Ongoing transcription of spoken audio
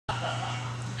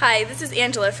Hi, this is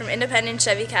Angela from Independence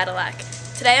Chevy-Cadillac.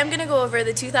 Today I'm going to go over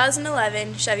the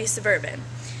 2011 Chevy Suburban.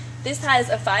 This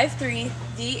has a 5.3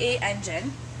 V8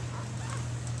 engine.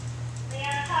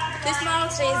 This model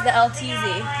today is the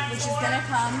LTZ, which is going to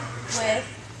come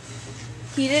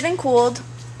with heated and cooled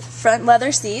front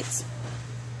leather seats.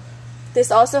 This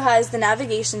also has the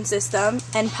navigation system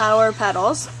and power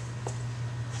pedals.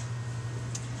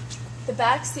 The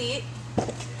back seat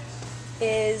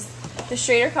is the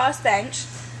straighter cross bench,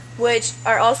 which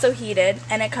are also heated,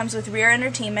 and it comes with rear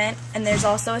entertainment, and there's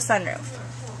also a sunroof.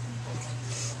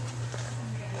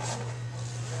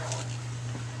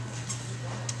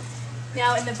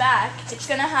 Now in the back, it's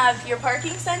going to have your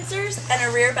parking sensors and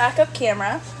a rear backup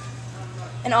camera,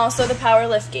 and also the power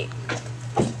liftgate.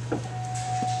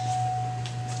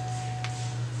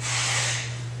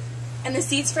 And the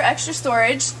seats for extra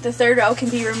storage, the third row can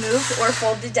be removed or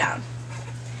folded down.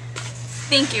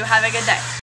 Thank you. Have a good day.